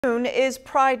June is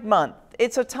Pride Month.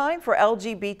 It's a time for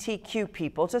LGBTQ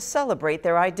people to celebrate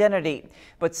their identity.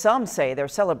 But some say their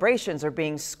celebrations are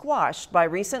being squashed by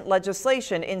recent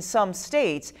legislation in some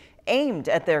states aimed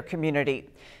at their community.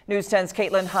 News 10's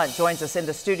Caitlin Hunt joins us in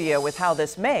the studio with how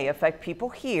this may affect people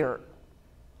here.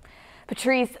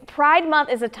 Patrice, Pride Month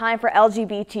is a time for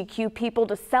LGBTQ people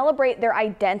to celebrate their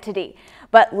identity.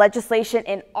 But legislation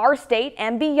in our state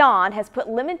and beyond has put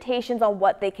limitations on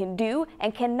what they can do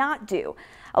and cannot do.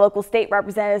 A local state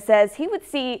representative says he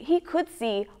could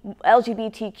see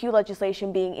LGBTQ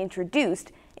legislation being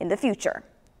introduced in the future.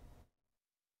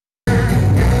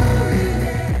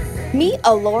 Meet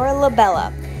Alora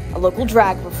Labella, a local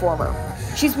drag performer.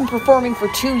 She's been performing for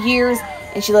 2 years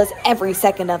and she loves every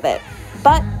second of it.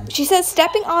 But she says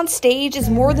stepping on stage is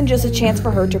more than just a chance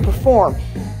for her to perform.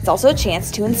 It's also a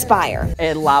chance to inspire.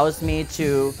 It allows me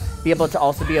to be able to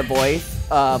also be a voice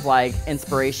of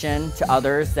inspiration to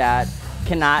others that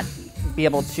cannot be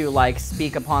able to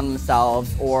speak upon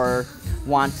themselves or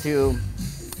want to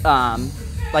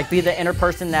be the inner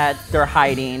person that they're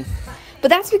hiding. But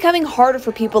that's becoming harder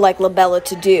for people like Labella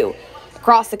to do.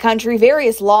 Across the country,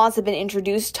 various laws have been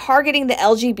introduced targeting the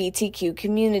LGBTQ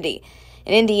community.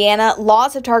 In Indiana,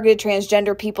 laws have targeted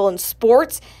transgender people in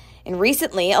sports, and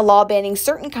recently a law banning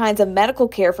certain kinds of medical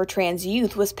care for trans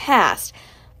youth was passed.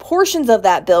 Portions of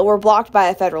that bill were blocked by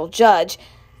a federal judge,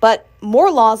 but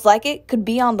more laws like it could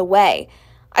be on the way.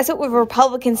 I spoke with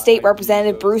Republican State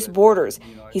Representative Bruce Borders.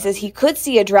 He says he could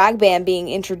see a drag ban being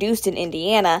introduced in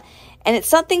Indiana, and it's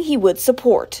something he would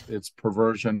support. It's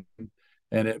perversion,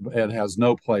 and it has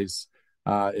no place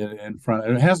in front.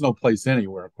 It has no place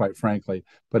anywhere, quite frankly,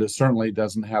 but it certainly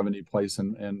doesn't have any place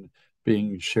in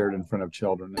being shared in front of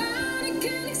children.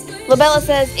 Labella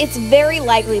says it's very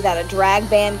likely that a drag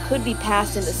ban could be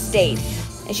passed in the state.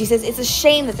 And she says it's a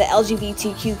shame that the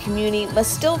LGBTQ community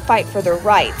must still fight for their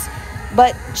rights.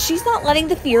 But she's not letting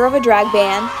the fear of a drag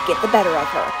ban get the better of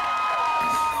her.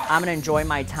 I'm going to enjoy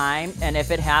my time, and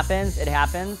if it happens, it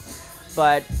happens,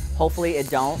 but hopefully it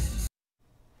don't.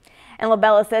 And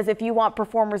Labella says if you want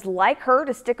performers like her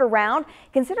to stick around,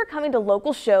 consider coming to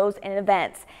local shows and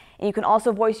events. And you can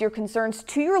also voice your concerns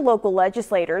to your local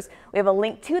legislators. We have a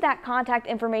link to that contact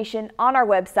information on our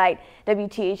website,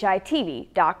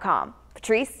 WTHI-TV.com.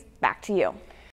 Patrice, back to you.